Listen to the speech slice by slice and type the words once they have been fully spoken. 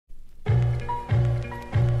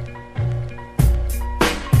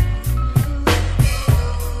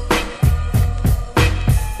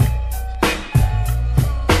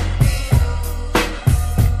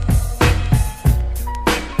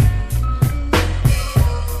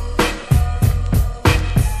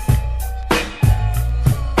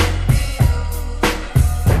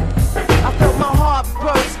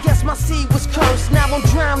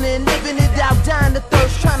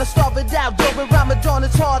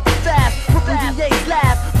start to fast. Brooklyn DA's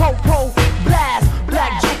laugh, po-po, blast.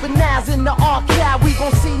 Black juveniles in the archive. We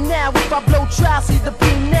gon' see now if I blow try, see the P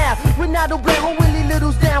now. When I don't blame Willie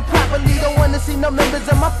Littles down properly. Don't wanna see no members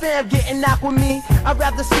of my fam getting out with me. I'd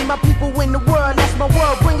rather see my people win the world, that's my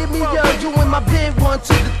world. Bringing me yours, you and my big one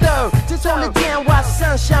to the third. Just hold it down, watch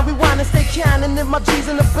sunshine. We wanna stay kind, and if my G's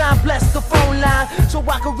in the bound, bless the phone line. So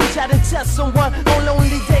I can reach out and test someone on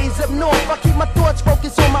lonely days up north. I keep my thoughts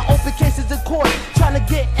focused on my open cases in court. Trying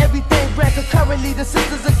to get everything right, cause currently the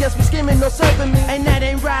sisters against me screaming, no serving me. And that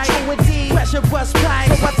ain't right, true indeed. Pressure bust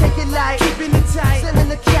pipe, so I take it light, keeping it tight. Sending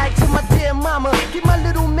the kite to my dear mama. Give my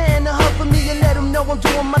little man a hug for me and let him know I'm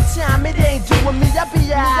doing my time. It ain't doing me, I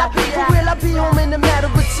be out. For real, I be home in a matter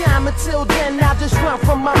of time. Until then, I'll just run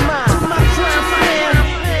from my mind. To my crime fam,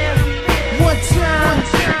 one time.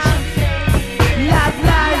 Live,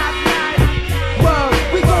 word,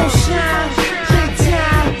 we gon' shine. Big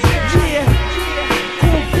time, yeah.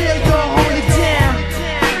 Cool feel, gon' hold it down.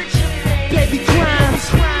 Baby crimes,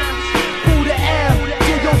 who the L,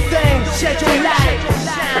 do your thing, shed your light.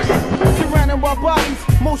 Surrounded by bodies,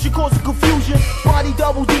 motion causing confusion. Body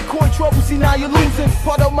double, decoy trouble, see now you're losing.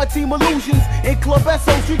 Part of my team illusions. In Club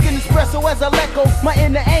Esso, drinking espresso as I let go my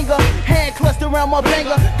inner anger. Hand clustered around my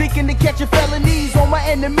banger, thinking to catch a felonies on my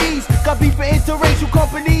enemies. Got beef for interracial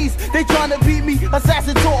companies. They tryna beat me,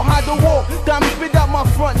 assassin talk, hide the walk. Diamonds spit out my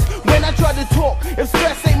fronts when I try to talk. If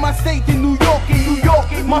stress ain't my state, then New York,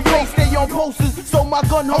 my face stay on posters. So my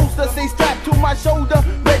gun holster stay strapped to my shoulder.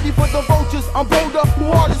 Ready for the vultures, I'm bolder.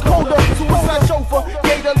 Who hard is colder? Suicide chauffeur,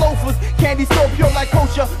 gator loafers. Candy so pure like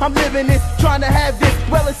kosher. I'm living this, trying to have this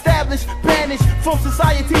well established. Banished from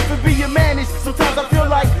society for being managed. Sometimes I feel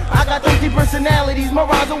like I got 30 personalities. My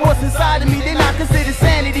rhymes are what's inside of me. They not considered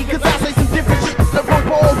sanity, cause I say some different shit that broke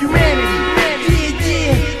for all humanity.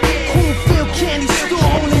 Yeah, cool feel candy store,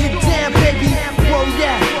 holding it down, baby. Whoa,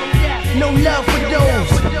 yeah, no love for those.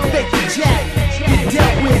 Fake the jack, get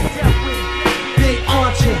dealt with. Big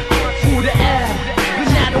Archer, who the L, we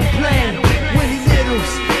not no blame. Willie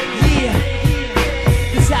Littles, yeah,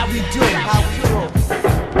 this how we do it.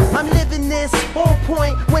 I'm living this on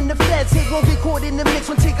point. When the feds hit, won't get caught in the mix.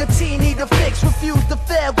 When Tigger T need a fix, refuse to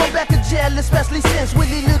fail, go back to jail. Especially since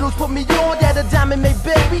Willie Littles put me on that a diamond made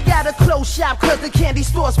bed. We got a close shop, cause the candy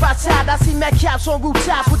store spots hot. I see mad caps on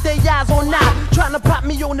rooftops with their eyes on knock, trying to pop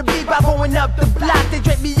me on the beat by going up the block. They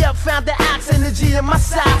drape me up, found the ox energy in my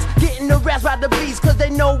socks. Getting harassed by the beats, cause they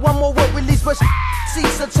know one more word release. But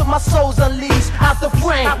cease until my soul's unleashed. Out the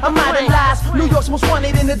frame, I'm idolized. New York's most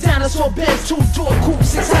wanted in the dinosaur Benz. Two-door coupe,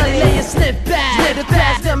 600 layers, snip back. Let it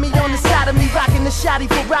pass, dummy on the side of me. Rocking the shotty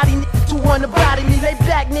for Roddy, to want to body me. Lay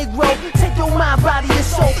back, Negro, take your mind, body and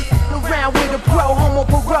soul. Around with a pro, homo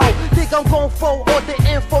parole. Think I'm gon' fold all the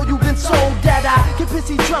info you been told. That I get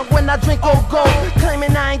pissy drunk when I drink old gold.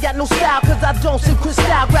 Claiming I ain't got no style, cause I don't sing crystal.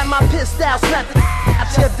 Grab my pistol, slap the out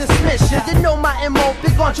to dismiss you. You know my MO,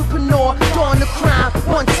 big entrepreneur, doing the crime.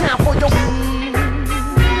 One time for your